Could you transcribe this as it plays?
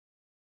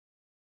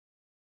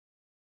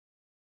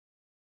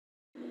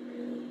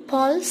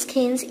Paul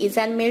Skenes is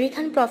an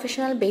American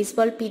professional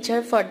baseball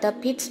pitcher for the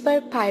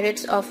Pittsburgh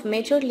Pirates of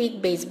Major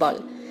League Baseball.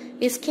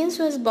 Skenes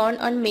was born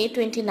on May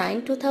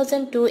 29,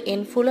 2002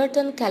 in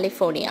Fullerton,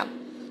 California.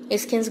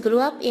 Skenes grew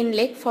up in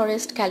Lake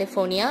Forest,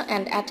 California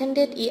and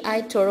attended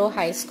Toro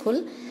High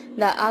School,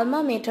 the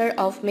alma mater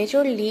of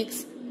Major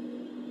Leagues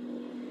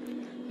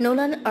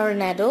Nolan,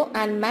 Arenado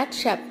and Matt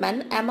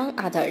Chapman, among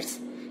others.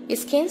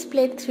 Skenes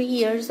played 3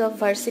 years of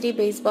varsity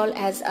baseball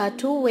as a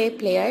two-way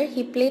player.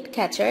 He played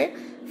catcher,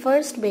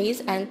 first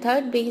base and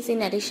third base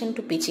in addition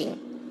to pitching.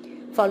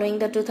 Following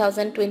the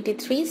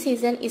 2023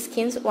 season,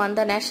 Skenes won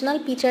the National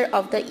Pitcher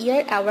of the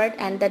Year award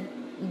and the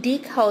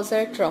Dick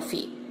Howser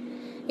Trophy.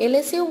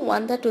 LSU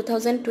won the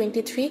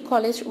 2023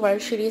 College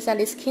World Series and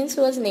Skenes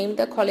was named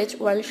the College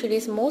World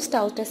Series Most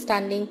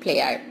Outstanding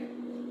Player.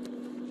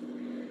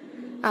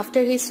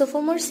 After his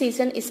sophomore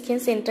season,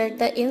 Skenes entered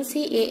the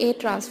NCAA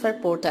transfer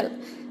portal.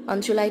 On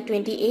July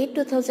 28,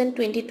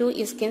 2022,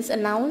 Skenes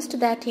announced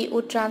that he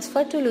would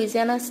transfer to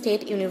Louisiana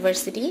State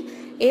University,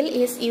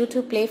 LSU,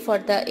 to play for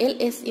the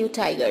LSU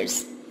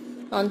Tigers.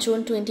 On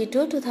June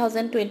 22,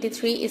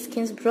 2023,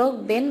 Skenes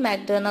broke Ben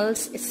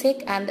McDonald's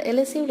second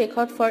LSU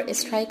record for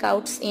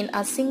strikeouts in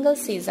a single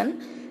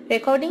season,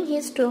 recording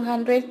his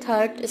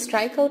 203rd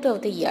strikeout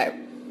of the year.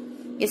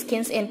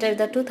 Skenes entered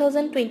the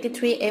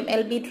 2023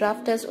 MLB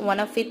draft as one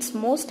of its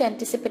most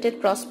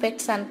anticipated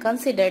prospects and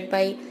considered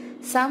by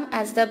some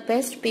as the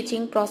best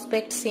pitching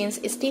prospect since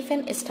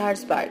Stephen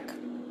Strasburg.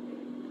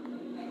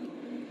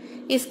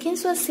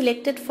 Skenes was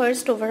selected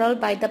first overall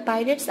by the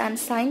Pirates and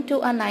signed to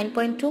a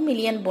 $9.2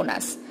 million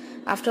bonus.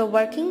 After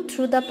working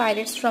through the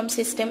Pirates farm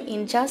system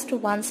in just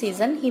one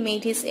season, he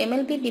made his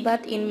MLB debut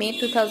in May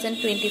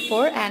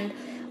 2024 and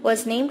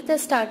was named the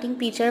starting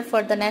pitcher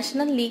for the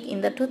National League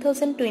in the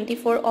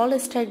 2024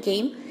 All-Star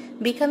Game,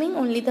 becoming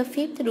only the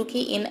fifth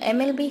rookie in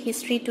MLB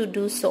history to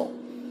do so.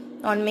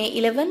 On May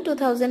 11,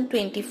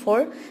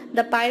 2024,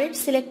 the Pirates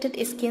selected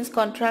Skenes'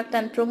 contract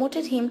and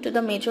promoted him to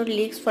the major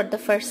leagues for the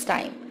first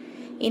time.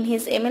 In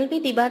his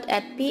MLB debut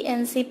at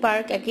PNC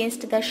Park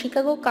against the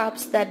Chicago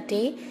Cubs that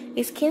day,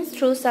 Skenes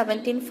threw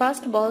 17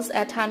 fast balls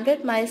at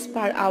 100 miles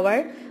per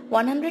hour,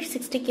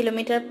 160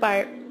 km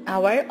per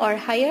hour or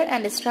higher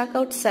and struck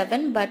out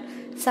 7 but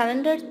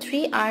surrendered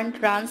 3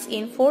 earned runs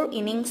in 4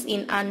 innings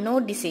in a no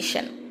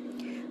decision.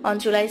 On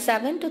July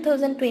 7,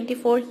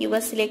 2024, he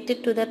was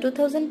selected to the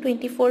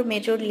 2024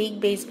 Major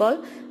League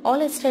Baseball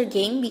All-Star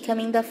Game,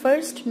 becoming the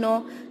first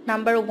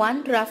number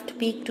 1 draft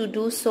pick to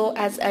do so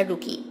as a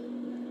rookie.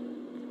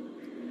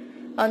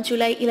 On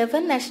July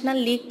 11, National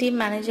League team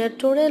manager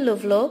Toro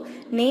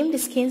named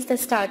Skenes the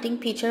starting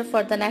pitcher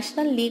for the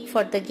National League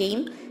for the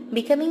game,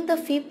 becoming the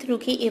 5th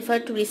rookie ever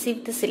to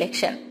receive the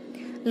selection.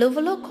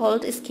 Lovolo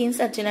called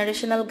Skenes a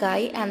generational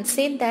guy and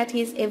said that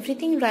he is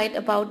everything right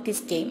about this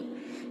game.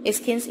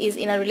 Skenes is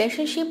in a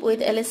relationship with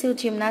LSU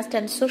gymnast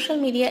and social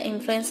media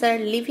influencer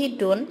Livy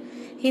Dunn.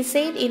 He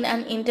said in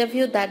an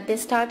interview that they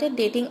started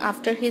dating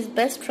after his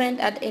best friend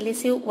at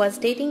LSU was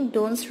dating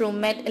Dunn's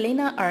roommate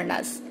Elena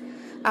Arnas.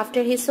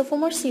 After his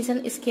sophomore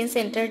season, Skenes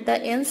entered the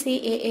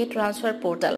NCAA transfer portal.